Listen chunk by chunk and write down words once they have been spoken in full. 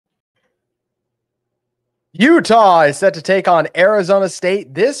Utah is set to take on Arizona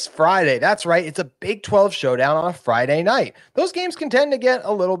State this Friday. That's right. It's a Big 12 showdown on a Friday night. Those games can tend to get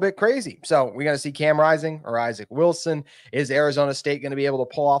a little bit crazy. So we're going to see Cam Rising or Isaac Wilson. Is Arizona State going to be able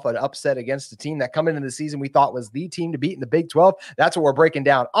to pull off an upset against a team that coming into the season we thought was the team to beat in the Big 12? That's what we're breaking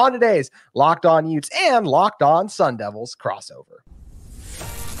down on today's Locked On Utes and Locked On Sun Devils crossover.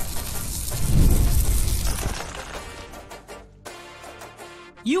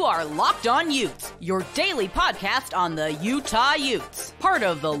 You are Locked On Utes, your daily podcast on the Utah Utes. Part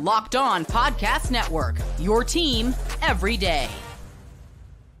of the Locked On Podcast Network, your team every day.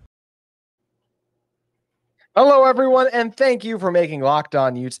 Hello, everyone, and thank you for making Locked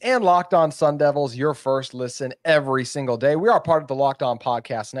On Utes and Locked On Sun Devils your first listen every single day. We are part of the Locked On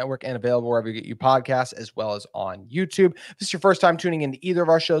Podcast Network and available wherever you get your podcasts, as well as on YouTube. If this is your first time tuning into either of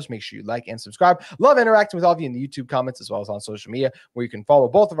our shows, make sure you like and subscribe. Love interacting with all of you in the YouTube comments, as well as on social media, where you can follow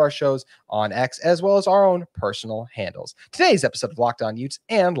both of our shows on X, as well as our own personal handles. Today's episode of Locked On Utes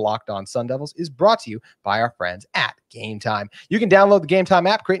and Locked On Sun Devils is brought to you by our friends at Game Time. You can download the Game Time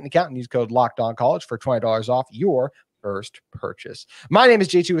app, create an account, and use code LOCKEDONCollege for $20 off your first purchase. My name is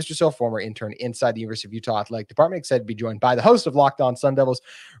JT Wistrcill, former intern inside the University of Utah Athletic Department. Excited to be joined by the host of Locked On Sun Devils,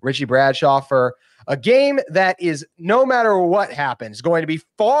 Richie Bradshaw, for a game that is, no matter what happens, going to be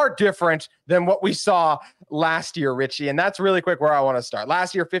far different than what we saw last year, Richie. And that's really quick where I want to start.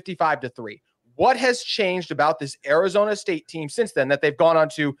 Last year, 55-3. What has changed about this Arizona State team since then that they've gone on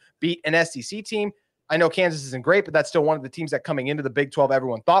to beat an SEC team? I know Kansas isn't great, but that's still one of the teams that coming into the Big 12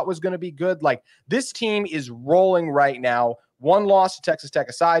 everyone thought was going to be good. Like, this team is rolling right now. One loss to Texas Tech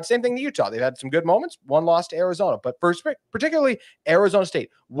aside. Same thing to Utah. They've had some good moments. One loss to Arizona. But for particularly Arizona State,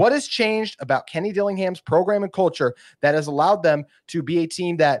 what has changed about Kenny Dillingham's program and culture that has allowed them to be a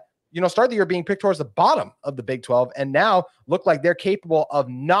team that, started the year being picked towards the bottom of the Big 12 and now look like they're capable of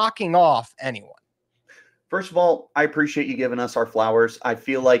knocking off anyone? First of all, I appreciate you giving us our flowers. I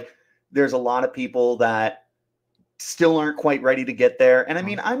feel like there's a lot of people that still aren't quite ready to get there. And I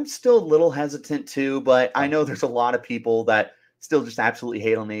mean, I'm still a little hesitant too, but I know there's a lot of people that still just absolutely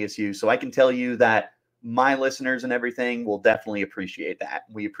hate on ASU. So I can tell you that my listeners and everything will definitely appreciate that.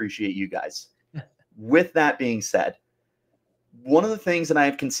 We appreciate you guys. With that being said, one of the things that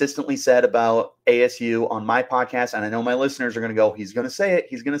I've consistently said about ASU on my podcast, and I know my listeners are going to go, he's going to say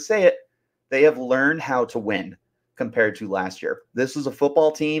it. They have learned how to win compared to last year. This is a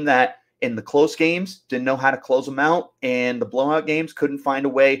football team that in the close games didn't know how to close them out, and the blowout games couldn't find a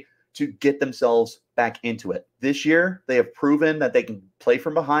way to get themselves back into it. This year, they have proven that they can play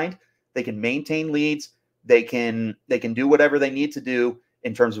from behind, they can maintain leads, they can do whatever they need to do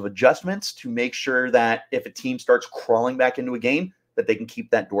in terms of adjustments to make sure that if a team starts crawling back into a game, that they can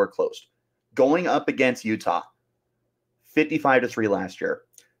keep that door closed. Going up against Utah, 55-3 last year.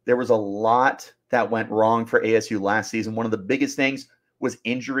 There was a lot that went wrong for ASU last season. One of the biggest things was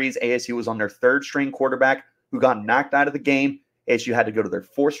injuries. ASU was on their third string quarterback who got knocked out of the game. ASU had to go to their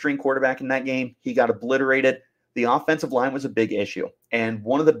fourth string quarterback in that game. He got obliterated. The offensive line was a big issue. And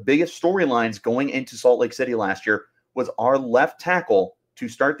one of the biggest storylines going into Salt Lake City last year was our left tackle to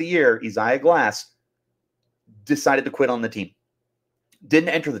start the year, Isaiah Glass, decided to quit on the team. Didn't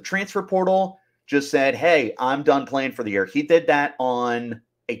enter the transfer portal, just said, hey, I'm done playing for the year. He did that on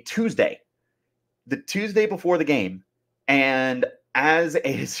a Tuesday, the Tuesday before the game. And as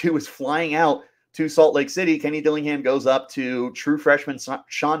ASU was flying out to Salt Lake City, Kenny Dillingham goes up to true freshman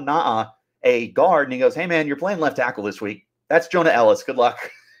Sean Naa, a guard, and he goes, hey, man, you're playing left tackle this week. That's Jonah Ellis. Good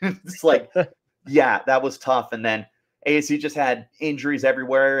luck. It's like, yeah, that was tough. And then ASU just had injuries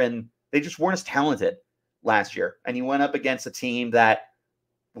everywhere, and they just weren't as talented last year. And he went up against a team that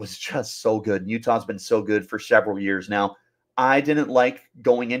was just so good. Utah's been so good for several years now. I didn't like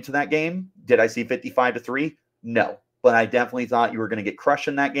going into that game. Did I see 55-3? No, but I definitely thought you were going to get crushed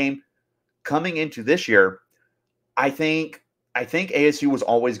in that game. Coming into this year, I think ASU was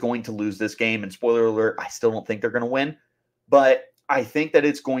always going to lose this game, and spoiler alert, I still don't think they're going to win, but I think that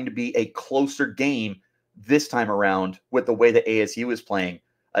it's going to be a closer game this time around with the way that ASU is playing.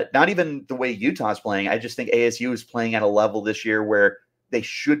 Not even the way Utah's playing. I just think ASU is playing at a level this year where they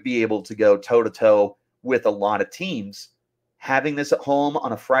should be able to go toe-to-toe with a lot of teams. Having this at home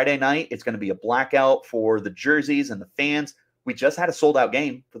on a Friday night, it's going to be a blackout for the jerseys and the fans. We just had a sold-out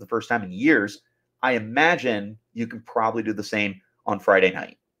game for the first time in years. I imagine you can probably do the same on Friday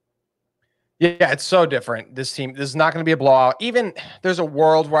night. Yeah, it's so different. This is not going to be a blowout. Even there's a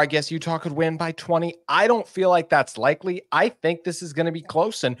world where I guess Utah could win by 20. I don't feel like that's likely. I think this is going to be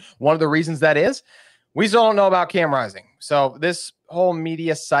close. And one of the reasons that is, we still don't know about Cam Rising. So this whole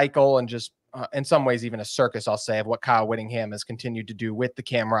media cycle and just in some ways, even a circus, I'll say, of what Kyle Whittingham has continued to do with the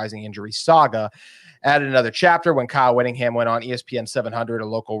Cam Rising injury saga. Added another chapter when Kyle Whittingham went on ESPN 700, a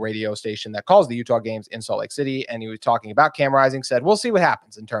local radio station that calls the Utah games in Salt Lake City, and he was talking about Cam Rising, said, we'll see what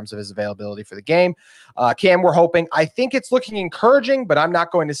happens in terms of his availability for the game. Cam, we're hoping. I think it's looking encouraging, but I'm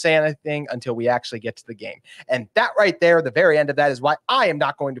not going to say anything until we actually get to the game. And that right there, the very end of that, is why I am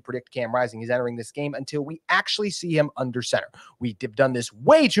not going to predict Cam Rising is entering this game until we actually see him under center. We've done this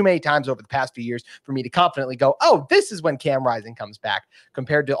way too many times over the past few years for me to confidently go, oh, this is when Cam Rising comes back,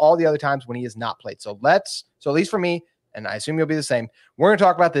 compared to all the other times when he has not played. So at least for me, and I assume you'll be the same, we're going to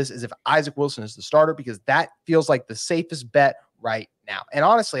talk about this as if Isaac Wilson is the starter, because that feels like the safest bet right now. And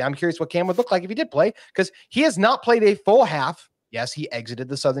honestly, I'm curious what Cam would look like if he did play, because he has not played a full half. Yes, he exited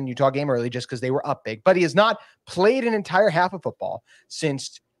the Southern Utah game early just because they were up big, but he has not played an entire half of football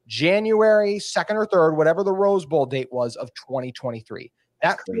since January 2nd or 3rd, whatever the Rose Bowl date was, of 2023.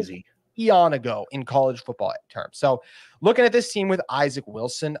 That's crazy. Eon ago in college football terms. So looking at this team with Isaac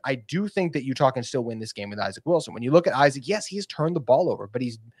Wilson, I do think that Utah can still win this game with Isaac Wilson. When you look at Isaac, yes, he's turned the ball over, but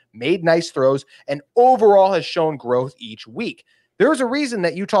he's made nice throws and overall has shown growth each week. There's a reason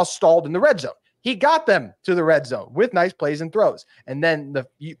that Utah stalled in the red zone. He got them to the red zone with nice plays and throws. And then the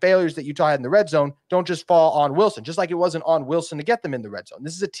failures that Utah had in the red zone don't just fall on Wilson, just like it wasn't on Wilson to get them in the red zone.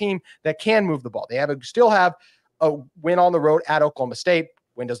 This is a team that can move the ball. They still have a win on the road at Oklahoma State.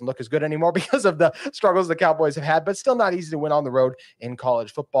 Win doesn't look as good anymore because of the struggles the Cowboys have had, but still not easy to win on the road in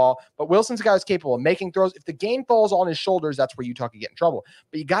college football. But Wilson's a guy who's capable of making throws. If the game falls on his shoulders, that's where Utah could get in trouble.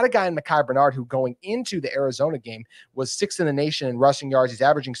 But you got a guy in Mekhi Bernard who, going into the Arizona game, was 6th in the nation in rushing yards. He's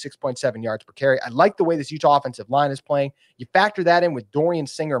averaging 6.7 yards per carry. I like the way this Utah offensive line is playing. You factor that in with Dorian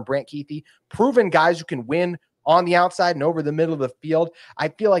Singer and Brant Keithy, proven guys who can win on the outside and over the middle of the field. I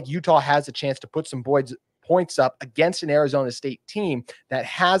feel like Utah has a chance to put some points up against an Arizona State team that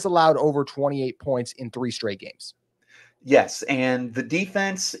has allowed over 28 points in 3 straight games. Yes, and the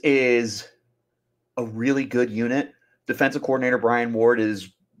defense is a really good unit. Defensive coordinator Brian Ward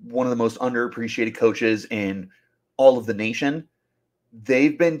is one of the most underappreciated coaches in all of the nation.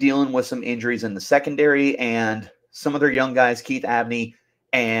 They've been dealing with some injuries in the secondary, and some of their young guys, Keith Abney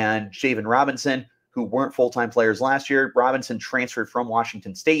and Javen Robinson, who weren't full-time players last year. Robinson transferred from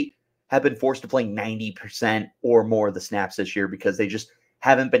Washington State, have been forced to play 90% or more of the snaps this year because they just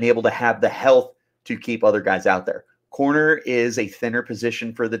haven't been able to have the health to keep other guys out there. Corner is a thinner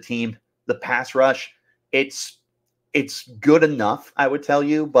position for the team. The pass rush, it's good enough, I would tell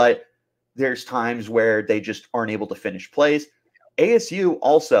you, but there's times where they just aren't able to finish plays. ASU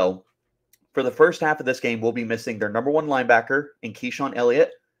also, for the first half of this game, will be missing their number 1 linebacker in Keyshawn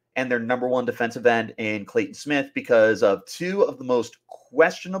Elliott and their number 1 defensive end in Clayton Smith because of 2 of the most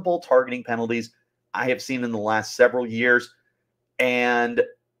questionable targeting penalties I have seen in the last several years. And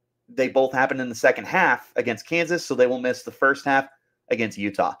they both happened in the second half against Kansas, so they will miss the first half against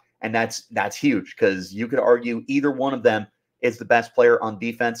Utah. And that's huge because you could argue either one of them is the best player on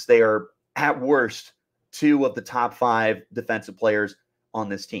defense. They are, at worst, 2 of the top 5 defensive players on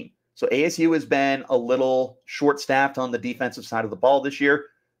this team. So ASU has been a little short-staffed on the defensive side of the ball this year.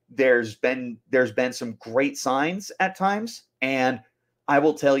 There's been some great signs at times, and I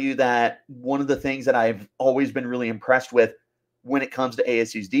will tell you that one of the things that I've always been really impressed with when it comes to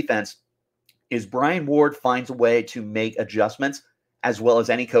ASU's defense is Brian Ward finds a way to make adjustments as well as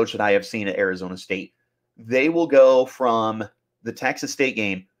any coach that I have seen at Arizona State. They will go from the Texas State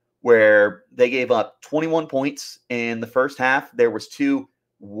game where they gave up 21 points in the first half. There was 2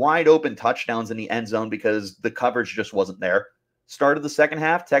 wide open touchdowns in the end zone because the coverage just wasn't there. Start of the second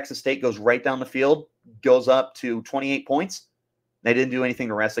half, Texas State goes right down the field, goes up to 28 points. They didn't do anything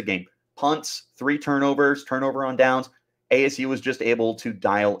the rest of the game. Punts, 3 turnovers, turnover on downs. ASU was just able to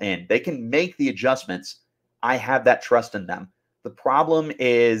dial in. They can make the adjustments. I have that trust in them. The problem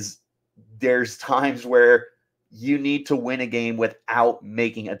is there's times where you need to win a game without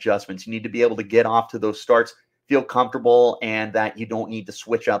making adjustments. You need to be able to get off to those starts, feel comfortable, and that you don't need to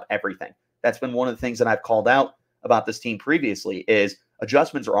switch up everything. That's been one of the things that I've called out about this team previously is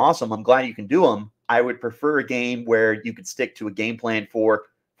adjustments are awesome. I'm glad you can do them. I would prefer a game where you could stick to a game plan for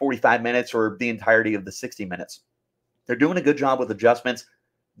 45 minutes or the entirety of the 60 minutes. They're doing a good job with adjustments.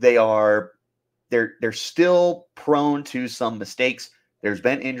 They're still prone to some mistakes. There's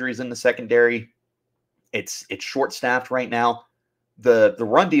been injuries in the secondary. It's short-staffed right now. The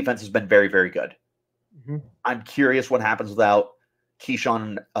run defense has been very, very good. Mm-hmm. I'm curious what happens without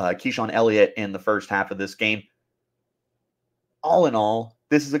Keyshawn Elliott in the first half of this game. All in all,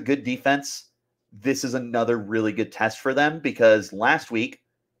 this is a good defense. This is another really good test for them because last week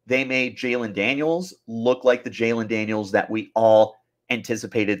they made Jalen Daniels look like the Jalen Daniels that we all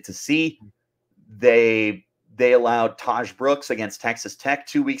anticipated to see. They allowed Taj Brooks against Texas Tech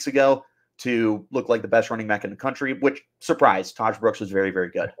 2 weeks ago to look like the best running back in the country, which, surprise, Taj Brooks was very, very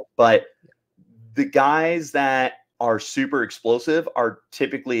good. But the guys that are super explosive are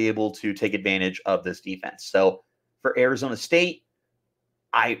typically able to take advantage of this defense. So for Arizona State,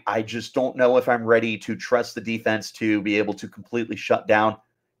 I just don't know if I'm ready to trust the defense to be able to completely shut down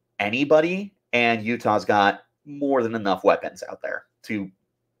anybody. And Utah's got more than enough weapons out there to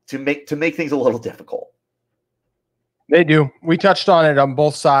make things a little difficult. They do. We touched on it on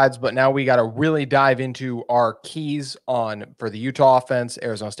both sides, but now we got to really dive into our keys for the Utah offense,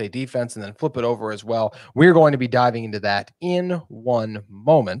 Arizona State defense, and then flip it over as well. We're going to be diving into that in one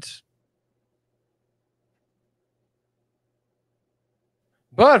moment.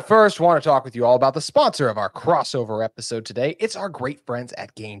 But first, I want to talk with you all about the sponsor of our crossover episode today. It's our great friends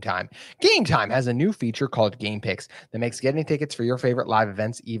at Game Time. Game Time has a new feature called Game Picks that makes getting tickets for your favorite live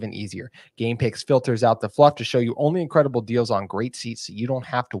events even easier. Game Picks filters out the fluff to show you only incredible deals on great seats so you don't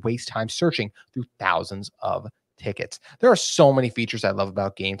have to waste time searching through thousands of tickets. There are so many features I love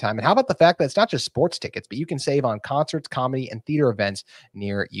about Game Time. And how about the fact that it's not just sports tickets, but you can save on concerts, comedy, and theater events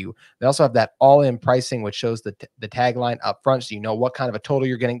near you. They also have that all-in pricing, which shows the tagline up front so you know what kind of a total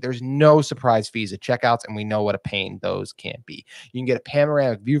you're getting. There's no surprise fees at checkouts, and we know what a pain those can be. You can get a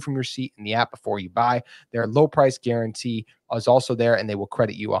panoramic view from your seat in the app before you buy. Their low price guarantee is also there, and they will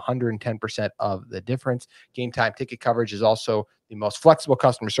credit you 110% of the difference. Game Time ticket coverage is also the most flexible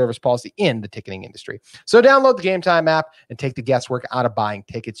customer service policy in the ticketing industry. So download the Game Time app and take the guesswork out of buying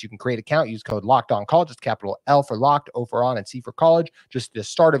tickets. You can create an account, use code LOCKEDONCollege. It's capital L for locked, O for on, and C for college. Just the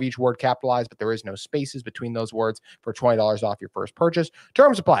start of each word capitalized, but there is no spaces between those words for $20 off your first purchase.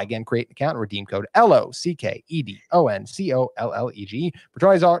 Terms apply. Again, create an account and redeem code LOCKEDONCOLLEGE for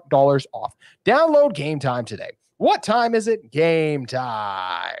 $20 off. Download Game Time today. What time is it? Game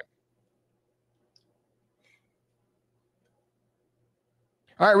time.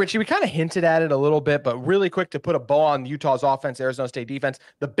 All right, Richie, we kind of hinted at it a little bit, but really quick to put a bow on Utah's offense, Arizona State defense.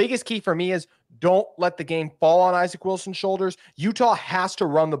 The biggest key for me is don't let the game fall on Isaac Wilson's shoulders. Utah has to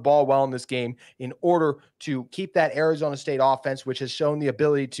run the ball well in this game in order to keep that Arizona State offense, which has shown the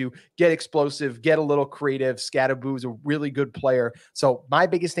ability to get explosive, get a little creative. Skattebo is a really good player. So my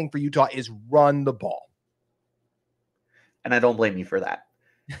biggest thing for Utah is run the ball. And I don't blame you for that.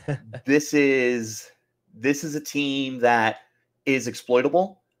 This is a team that is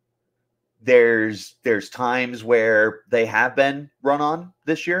exploitable. There's times where they have been run on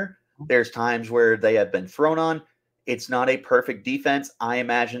this year. There's times where they have been thrown on. It's not a perfect defense. I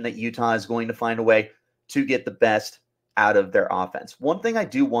imagine that Utah is going to find a way to get the best out of their offense. One thing I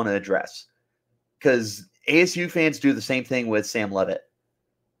do want to address, because ASU fans do the same thing with Sam Leavitt.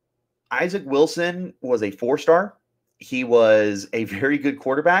 Isaac Wilson was a 4-star. He was a very good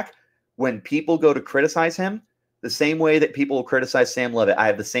quarterback. When people go to criticize him, the same way that people will criticize Sam Leavitt, I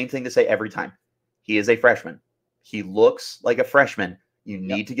have the same thing to say every time. He is a freshman. He looks like a freshman. You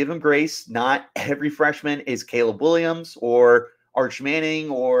need to give him grace. Not every freshman is Caleb Williams or Arch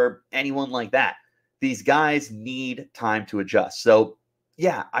Manning or anyone like that. These guys need time to adjust. So,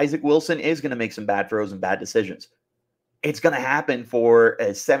 yeah, Isaac Wilson is going to make some bad throws and bad decisions. It's going to happen for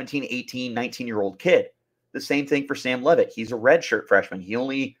a 17, 18, 19-year-old kid. The same thing for Sam Leavitt. He's a redshirt freshman. He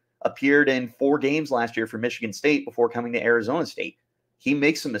only appeared in 4 games last year for Michigan State before coming to Arizona State. He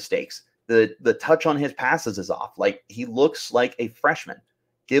makes some mistakes. The touch on his passes is off. Like, he looks like a freshman.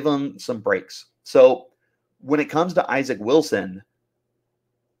 Give him some breaks. So when it comes to Isaac Wilson,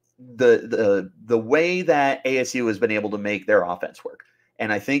 the way that ASU has been able to make their offense work,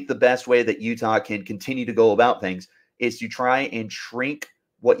 and I think the best way that Utah can continue to go about things is to try and shrink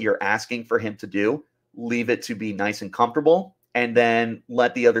what you're asking for him to do, leave it to be nice and comfortable, and then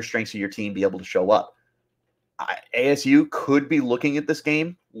let the other strengths of your team be able to show up. ASU could be looking at this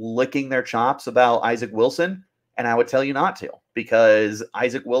game, licking their chops about Isaac Wilson, and I would tell you not to, because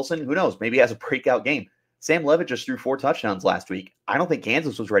Isaac Wilson, who knows, maybe has a breakout game. Sam Leavitt just threw 4 touchdowns last week. I don't think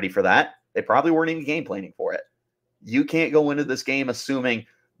Kansas was ready for that. They probably weren't even game planning for it. You can't go into this game assuming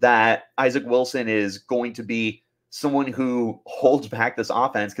that Isaac Wilson is going to be someone who holds back this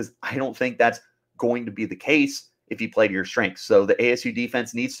offense, because I don't think that's going to be the case if you play to your strengths. So the ASU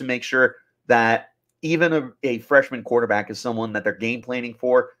defense needs to make sure that even a freshman quarterback is someone that they're game planning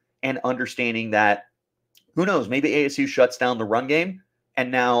for, and understanding that, who knows, maybe ASU shuts down the run game and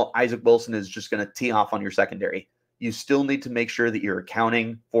now Isaac Wilson is just going to tee off on your secondary. You still need to make sure that you're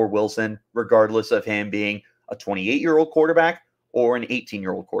accounting for Wilson, regardless of him being a 28-year-old quarterback or an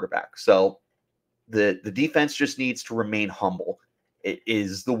 18-year-old quarterback. So the defense just needs to remain humble. It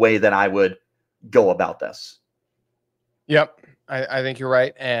is the way that I would go about this. Yep. I think you're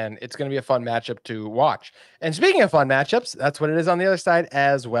right, and it's going to be a fun matchup to watch. And speaking of fun matchups, that's what it is on the other side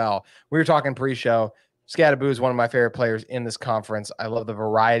as well. We were talking pre-show. Skattebo is one of my favorite players in this conference. I love the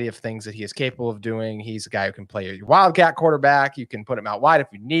variety of things that he is capable of doing. He's a guy who can play your wildcat quarterback. You can put him out wide if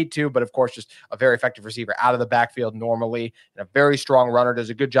you need to, but of course, just a very effective receiver out of the backfield normally, and a very strong runner. Does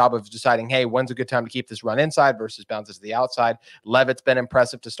a good job of deciding, hey, when's a good time to keep this run inside versus bounces to the outside. Levitt's been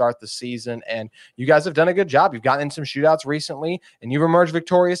impressive to start the season, and you guys have done a good job. You've gotten in some shootouts recently, and you've emerged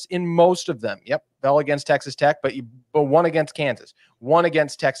victorious in most of them. Yep, fell against Texas Tech, but won against Kansas, won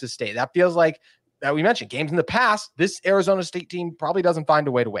against Texas State. That feels like that we mentioned games in the past. This Arizona State team probably doesn't find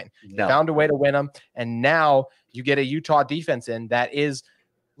a way to win. No. Found a way to win them. And now you get a Utah defense in that is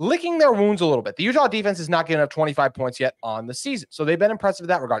licking their wounds a little bit. The Utah defense is not getting up 25 points yet on the season. So they've been impressive in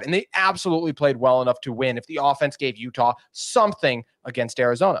that regard. And they absolutely played well enough to win if the offense gave Utah something against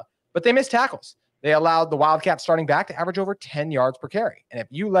Arizona. But they missed tackles. They allowed the Wildcats starting back to average over 10 yards per carry. And if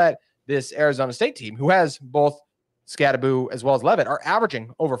you let this Arizona State team, who has both Skattebo as well as Levitt, are averaging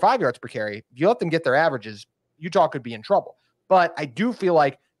over 5 yards per carry, if you let them get their averages, Utah could be in trouble. But I do feel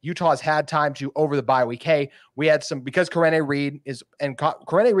like Utah's had time to, over the bye week. Hey, we had some, because Correne Reed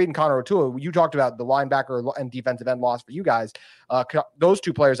and Connor O'Toole, you talked about the linebacker and defensive end loss for you guys. Those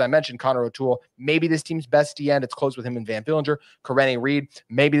two players I mentioned, Connor O'Toole, maybe this team's best D-end. It's close with him and Van Fillinger. Correne Reed,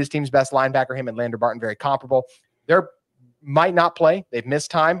 maybe this team's best linebacker, him and Lander Barton, very comparable. They're might not play. They've missed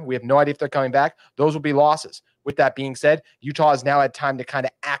time. We have no idea if they're coming back. Those will be losses. With that being said, Utah has now had time to kind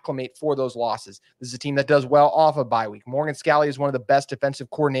of acclimate for those losses. This is a team that does well off of bye week. Morgan Scalley is one of the best defensive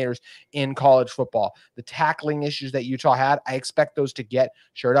coordinators in college football. The tackling issues that Utah had, I expect those to get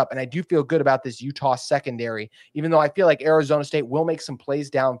shored up. And I do feel good about this Utah secondary, even though I feel like Arizona State will make some plays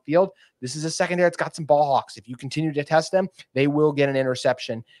downfield. This is a secondary that's got some ball hawks. If you continue to test them, they will get an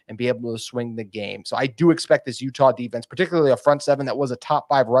interception and be able to swing the game. So I do expect this Utah defense, particularly a front seven that was a top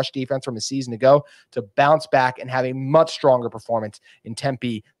 5 rush defense from a season ago, to bounce back and have a much stronger performance in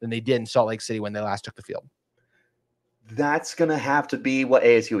Tempe than they did in Salt Lake City when they last took the field. That's going to have to be what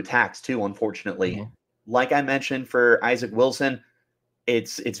ASU attacks too, unfortunately. Mm-hmm. Like I mentioned for Isaac Wilson,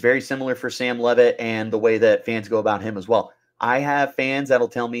 it's very similar for Sam Levitt and the way that fans go about him as well. I have fans that'll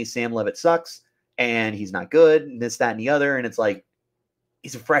tell me Sam Levitt sucks and he's not good and this, that, and the other. And it's like,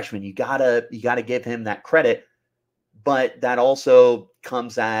 he's a freshman. You gotta give him that credit. But that also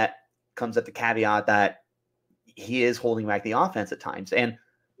comes at the caveat that he is holding back the offense at times. And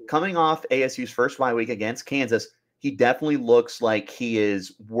coming off ASU's first bye week against Kansas, he definitely looks like he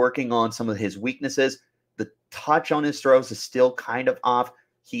is working on some of his weaknesses. The touch on his throws is still kind of off.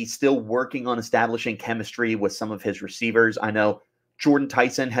 He's still working on establishing chemistry with some of his receivers. I know Jordan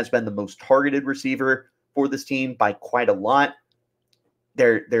Tyson has been the most targeted receiver for this team by quite a lot.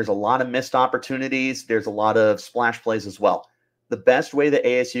 There's a lot of missed opportunities. There's a lot of splash plays as well. The best way that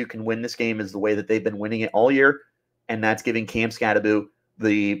ASU can win this game is the way that they've been winning it all year, and that's giving Cam Skattebo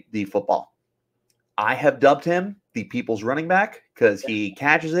the football. I have dubbed him the people's running back because he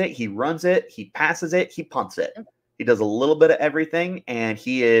catches it, he runs it, he passes it, he punts it. He does a little bit of everything, and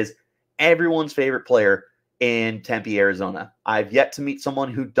he is everyone's favorite player in Tempe, Arizona. I've yet to meet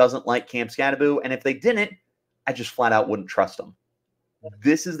someone who doesn't like Cam Skattebo, and if they didn't, I just flat out wouldn't trust him.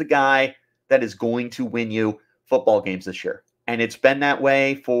 This is the guy that is going to win you football games this year, and it's been that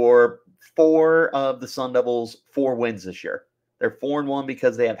way for 4 of the Sun Devils' 4 wins this year. They're 4-1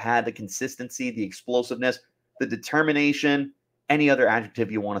 because they have had the consistency, the explosiveness, the determination, any other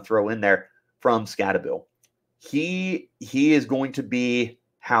adjective you want to throw in there from Skattebo. He is going to be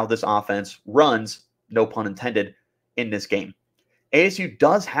how this offense runs, no pun intended, in this game. ASU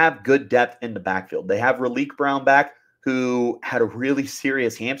does have good depth in the backfield. They have Raleek Brown back, who had a really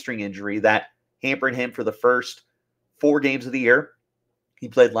serious hamstring injury that hampered him for the first 4 games of the year. He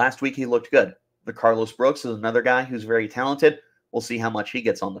played last week. He looked good. The Carlos Brooks is another guy who's very talented. We'll see how much he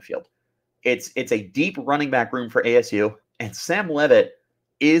gets on the field. It's a deep running back room for ASU, and Sam Levitt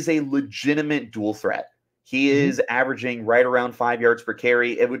is a legitimate dual threat. He is averaging right around 5 yards per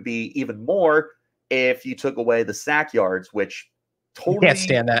carry. It would be even more if you took away the sack yards, which totally can't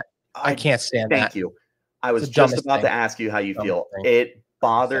stand that. I can't stand that. Thank you. I was just about to ask you how you feel. It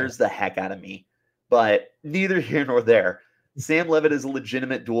bothers the heck out of me, but neither here nor there. Sam Levitt is a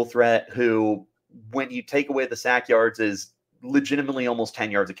legitimate dual threat who, when you take away the sack yards, is legitimately almost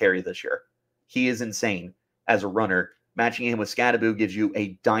 10 yards a carry this year. He is insane as a runner. Matching him with Skattebo gives you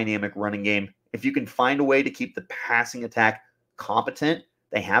a dynamic running game. If you can find a way to keep the passing attack competent,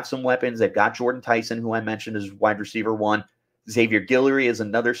 they have some weapons. They've got Jordan Tyson, who I mentioned is wide receiver 1. Xavier Guillory is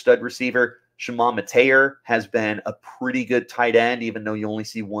another stud receiver. Shimon Mateer has been a pretty good tight end, even though you only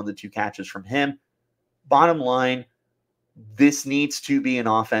see 1 to 2 catches from him. Bottom line, this needs to be an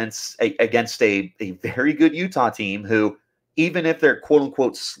offense against a very good Utah team who, even if they're quote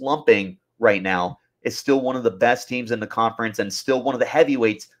unquote slumping right now, is still one of the best teams in the conference and still one of the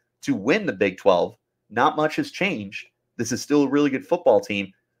heavyweights to win the Big 12. Not much has changed. This is still a really good football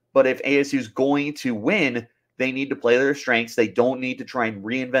team. But if ASU is going to win, they need to play their strengths. They don't need to try and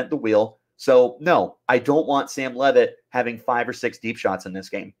reinvent the wheel. So, no, I don't want Sam Leavitt having 5 or 6 deep shots in this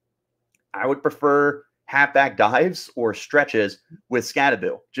game. I would prefer halfback dives or stretches with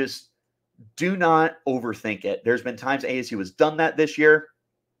Skattebo. Just do not overthink it. There's been times ASU has done that this year,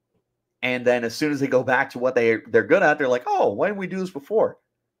 and then as soon as they go back to what they're good at, they're like, oh, why didn't we do this before?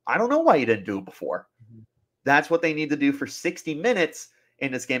 I don't know why you didn't do it before. That's what they need to do for 60 minutes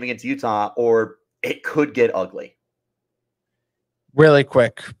in this game against Utah, or it could get ugly. Really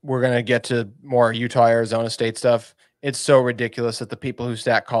quick, we're going to get to more Utah, Arizona State stuff. It's so ridiculous that the people who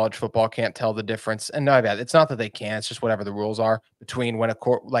stat college football can't tell the difference. And no, it's not that they can't. It's just whatever the rules are between when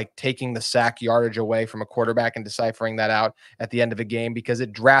like taking the sack yardage away from a quarterback and deciphering that out at the end of a game, because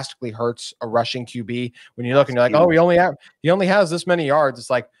it drastically hurts a rushing QB. When you look and you're like, oh, he only has this many yards.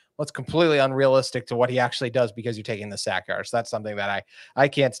 It's like, well, it's completely unrealistic to what he actually does because you're taking the sack yards. So that's something that I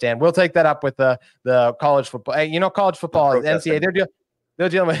can't stand. We'll take that up with the college football. Hey, college football, NCAA, they're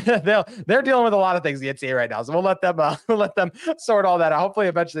dealing with they're dealing with a lot of things, the NCAA right now. So we'll let them sort all that out. Hopefully,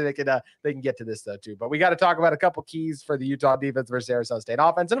 eventually they can get to this though too. But we got to talk about a couple keys for the Utah defense versus Arizona State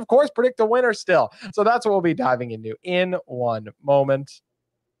offense, and of course, predict the winner still. So that's what we'll be diving into in one moment.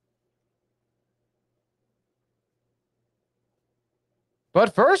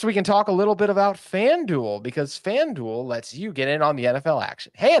 But first, we can talk a little bit about FanDuel, because FanDuel lets you get in on the NFL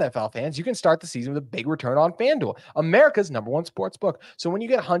action. Hey, NFL fans, you can start the season with a big return on FanDuel, America's #1 sports book. So when you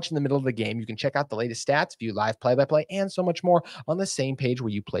get a hunch in the middle of the game, you can check out the latest stats, view live play-by-play, and so much more on the same page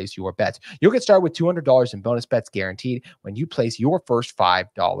where you place your bets. You'll get started with $200 in bonus bets guaranteed when you place your first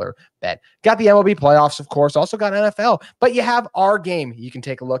 $5 bet. Got the MLB playoffs, of course, also got NFL, but you have our game you can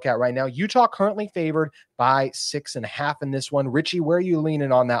take a look at right now. Utah currently favored by 6.5 in this one. Richie, where are you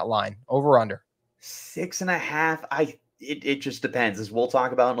leaning on that line? Over under? 6.5. It just depends, as we'll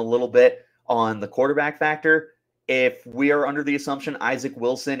talk about in a little bit, on the quarterback factor. If we are under the assumption Isaac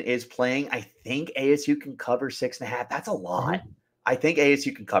Wilson is playing, I think ASU can cover 6.5. That's a lot. I think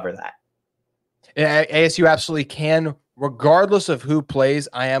ASU can cover that. Yeah, ASU absolutely can, regardless of who plays.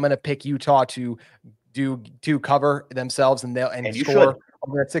 I am going to pick Utah to cover themselves and score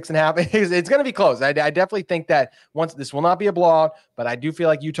over at 6.5. It's going to be close. I definitely think that this will not be a blowout, but I do feel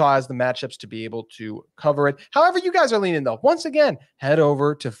like Utah has the matchups to be able to cover it. However you guys are leaning, though, once again, head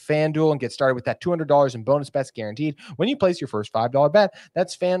over to FanDuel and get started with that $200 in bonus bets guaranteed when you place your first $5 bet.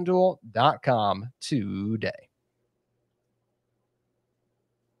 That's FanDuel.com today.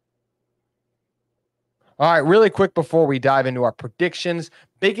 All right, really quick before we dive into our predictions,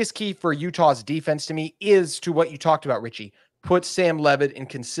 biggest key for Utah's defense to me is to what you talked about, Richie. Put Sam Leavitt in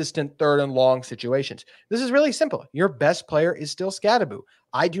consistent 3rd and long situations. This is really simple. Your best player is still Skattebo.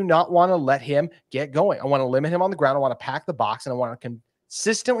 I do not want to let him get going. I want to limit him on the ground. I want to pack the box, and I want to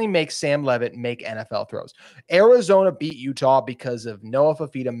consistently make Sam Leavitt make NFL throws. Arizona beat Utah because of Noah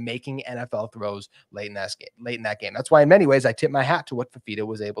Fifita making NFL throws late in that game. That's why in many ways I tip my hat to what Fifita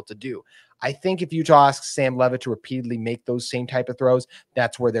was able to do. I think if Utah asks Sam Leavitt to repeatedly make those same type of throws,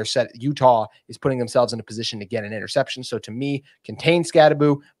 that's where they're set. Utah is putting themselves in a position to get an interception. So to me, contain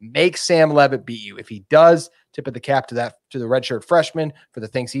Skattebo, make Sam Leavitt beat you. If he does, tip of the cap to the redshirt freshman for the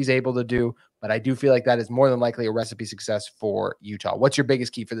things he's able to do. But I do feel like that is more than likely a recipe success for Utah. What's your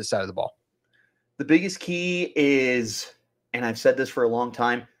biggest key for this side of the ball? The biggest key is, and I've said this for a long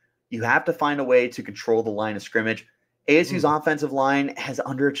time, you have to find a way to control the line of scrimmage. ASU's offensive line has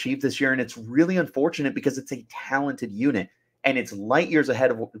underachieved this year, and it's really unfortunate because it's a talented unit, and it's light years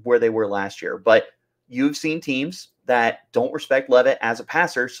ahead of where they were last year. But you've seen teams that don't respect Leavitt as a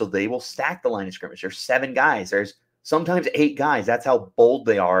passer, so they will stack the line of scrimmage. There's 7 guys. There's sometimes 8 guys. That's how bold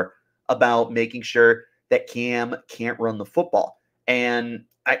they are about making sure that Cam can't run the football. And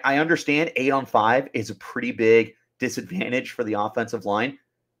I understand 8 on 5 is a pretty big disadvantage for the offensive line.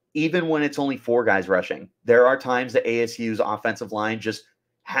 Even when it's only 4 guys rushing, there are times that ASU's offensive line just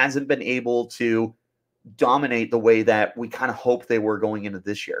hasn't been able to dominate the way that we kind of hoped they were going into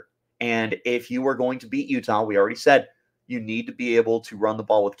this year. And if you are going to beat Utah, we already said you need to be able to run the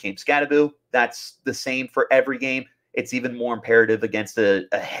ball with Cam Skattebo. That's the same for every game. It's even more imperative against a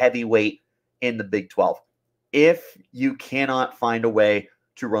heavyweight in the Big 12. If you cannot find a way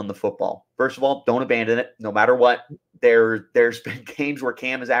to run the football, first of all, don't abandon it. No matter what, there's been games where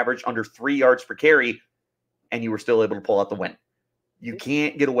Cam has averaged under 3 yards per carry, and you were still able to pull out the win. You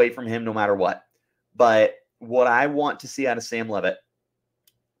can't get away from him no matter what. But what I want to see out of Sam Levitt,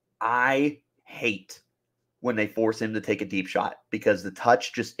 I hate when they force him to take a deep shot because the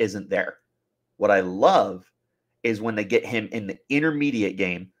touch just isn't there. What I love is when they get him in the intermediate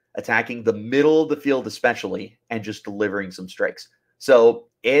game, attacking the middle of the field especially, and just delivering some strikes. So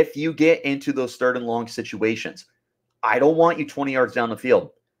if you get into those third and long situations, I don't want you 20 yards down the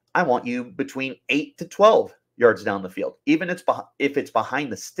field. I want you between 8 to 12 yards down the field. Even if it's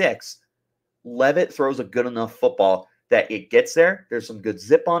behind the sticks, Levitt throws a good enough football that it gets there. There's some good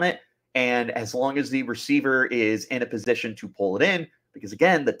zip on it. And as long as the receiver is in a position to pull it in, because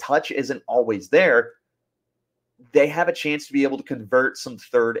again, the touch isn't always there, they have a chance to be able to convert some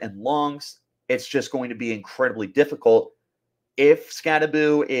third and longs. It's just going to be incredibly difficult. If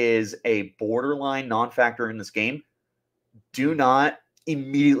Skattebo is a borderline non-factor in this game, do not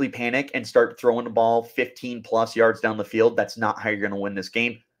immediately panic and start throwing the ball 15 plus yards down the field. That's not how you're going to win this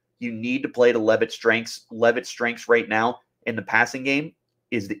game. You need to play to Levitt's strengths. Levitt's strengths right now in the passing game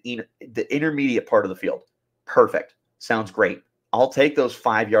is the intermediate part of the field. Perfect. Sounds great. I'll take those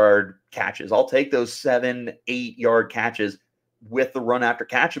 5-yard catches. I'll take those 7, 8-yard catches with the run after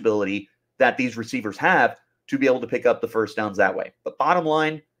catch ability that these receivers have to be able to pick up the first downs that way. But bottom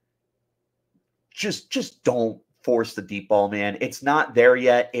line, just don't force the deep ball, man. It's not there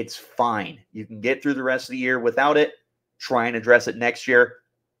yet. It's fine. You can get through the rest of the year without it. Try and address it next year.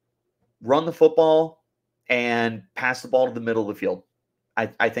 Run the football and pass the ball to the middle of the field.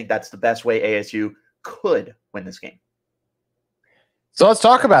 I think that's the best way ASU could win this game. So let's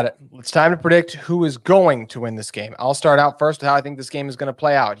talk about it. It's time to predict who is going to win this game. I'll start out first with how I think this game is going to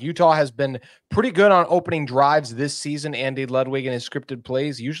play out. Utah has been pretty good on opening drives this season. Andy Ludwig and his scripted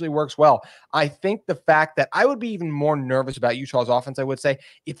plays usually works well. I think the fact that I would be even more nervous about Utah's offense, I would say,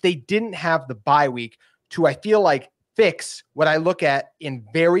 if they didn't have the bye week to, I feel like, fix what I look at in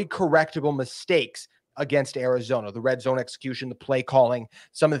very correctable mistakes against Arizona, the red zone execution, the play calling,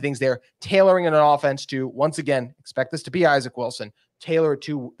 some of the things there, tailoring an offense to, once again, expect this to be Isaac Wilson, tailor it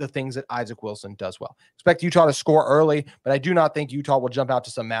to the things that Isaac Wilson does well. Expect Utah to score early, but I do not think Utah will jump out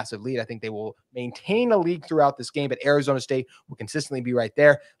to some massive lead. I think they will maintain a lead throughout this game, but Arizona State will consistently be right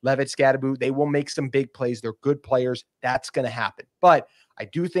there. Levitt, Skattebo, they will make some big plays. They're good players. That's going to happen. But I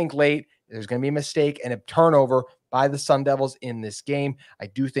do think late there's going to be a mistake and a turnover by the Sun Devils in this game. I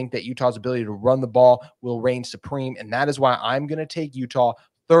do think that Utah's ability to run the ball will reign supreme, and that is why I'm going to take Utah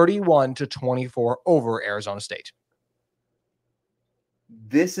 31-24 over Arizona State.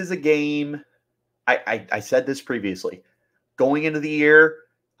 This is a game, I said this previously. Going into the year,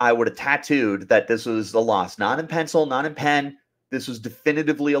 I would have tattooed that this was a loss. Not in pencil, not in pen. This was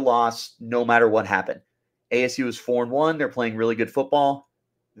definitively a loss no matter what happened. ASU is 4-1. They're playing really good football.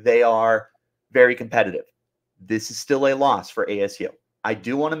 They are very competitive. This is still a loss for ASU. I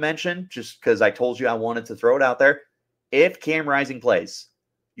do want to mention, just because I told you I wanted to throw it out there, if Cam Rising plays,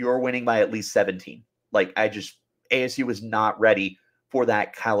 you're winning by at least 17. ASU was not ready for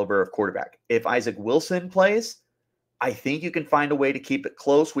that caliber of quarterback. If Isaac Wilson plays, I think you can find a way to keep it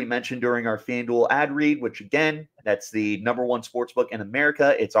close. We mentioned during our FanDuel ad read, which again, that's the #1 sportsbook in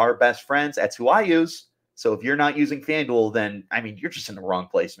America. It's our best friends. That's who I use. So if you're not using FanDuel, then, you're just in the wrong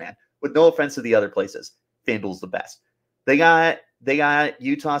place, man. With no offense to the other places, FanDuel's the best. They got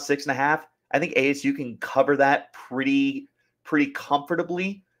Utah 6.5. I think ASU can cover that pretty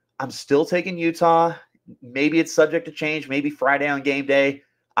comfortably. I'm still taking Utah. Maybe it's subject to change. Maybe Friday on game day,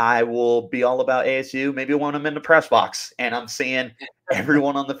 I will be all about ASU. Maybe when I'm in the press box and I'm seeing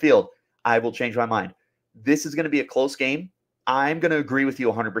everyone on the field, I will change my mind. This is going to be a close game. I'm going to agree with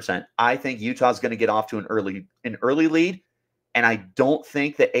you 100%. I think Utah's going to get off to an early lead, and I don't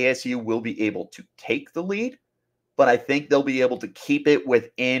think that ASU will be able to take the lead, but I think they'll be able to keep it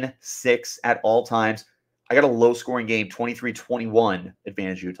within 6 at all times. I got a low-scoring game, 23-21,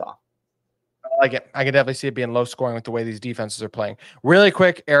 advantage Utah. I like it. I can definitely see it being low scoring with the way these defenses are playing. Really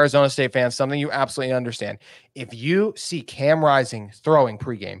quick, Arizona State fans, something you absolutely understand. If you see Cam Rising throwing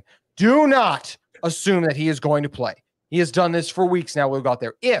pregame, do not assume that he is going to play. He has done this for weeks now. We'll go out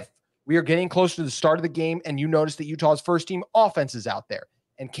there. If we are getting closer to the start of the game and you notice that Utah's first team offense is out there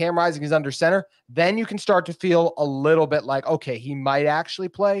and Cam Rising is under center, then you can start to feel a little bit like, okay, he might actually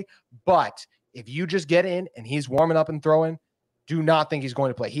play. But if you just get in and he's warming up and throwing, do not think he's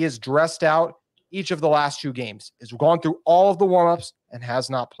going to play. He is dressed out each of the last 2 games, has gone through all of the warmups and has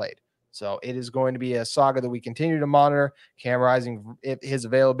not played. So it is going to be a saga that we continue to monitor. Cam Rising, his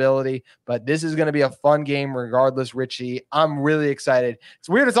availability, but this is going to be a fun game regardless, Richie. I'm really excited. It's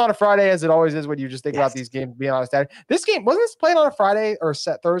weird it's on a Friday, as it always is when you just think about these games being on a Saturday. This game, wasn't this played on a Friday or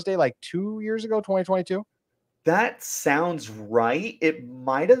set Thursday like 2 years ago, 2022? That sounds right. It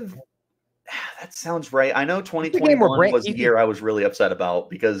might have That sounds right. I know The game where 2021 was the year I was really upset about,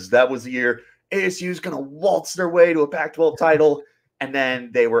 because that was the year ASU is going to waltz their way to a Pac-12 title, and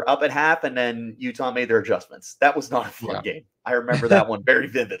then they were up at half, and then Utah made their adjustments. That was not a fun game. I remember that one very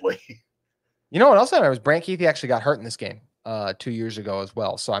vividly. You know what else I remember was Brant Keithy actually got hurt in this game 2 years ago as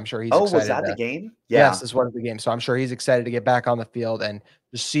well. So I'm sure he's excited. Was that the game? Yeah. Yes, this was the game. So I'm sure he's excited to get back on the field and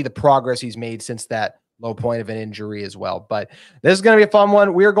just see the progress he's made since that low point of an injury as well. But this is going to be a fun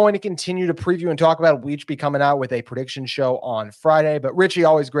one. We are going to continue to preview and talk about it. We each be coming out with a prediction show on Friday. But Richie,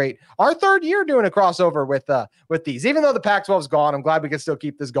 always great. Our third year doing a crossover with these. Even though the Pac-12 is gone, I'm glad we can still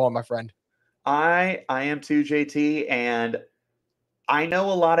keep this going, my friend. I am too, JT, and I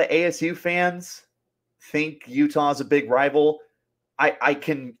know a lot of ASU fans think Utah's a big rival. I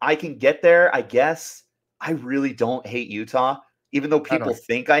can get there, I guess. I really don't hate Utah, even though people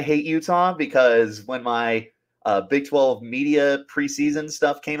think I hate Utah, because when my Big 12 media preseason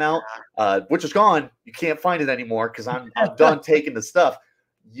stuff came out, which is gone, you can't find it anymore because I'm done taking the stuff.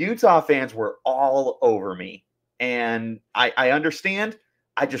 Utah fans were all over me, and I understand.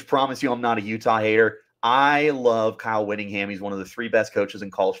 I just promise you I'm not a Utah hater. I love Kyle Whittingham. He's one of the 3 best coaches in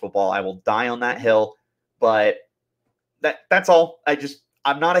college football. I will die on that hill, but that's all.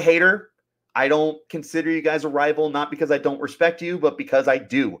 I'm not a hater. I don't consider you guys a rival, not because I don't respect you, but because I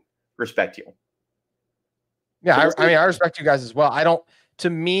do respect you. Yeah, I respect you guys as well. To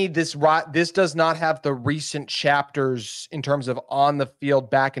me, this does not have the recent chapters in terms of on the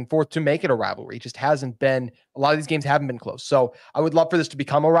field back and forth to make it a rivalry. It just hasn't been. A lot of these games haven't been close. So I would love for this to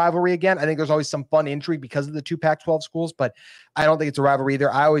become a rivalry again. I think there's always some fun intrigue because of the 2 Pac-12 schools, but I don't think it's a rivalry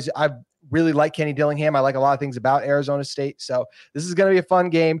either. I really like Kenny Dillingham. I like a lot of things about Arizona State. So this is going to be a fun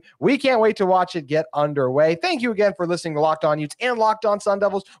game. We can't wait to watch it get underway. Thank you again for listening to Locked On Utes and Locked On Sun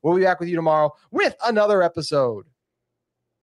Devils. We'll be back with you tomorrow with another episode.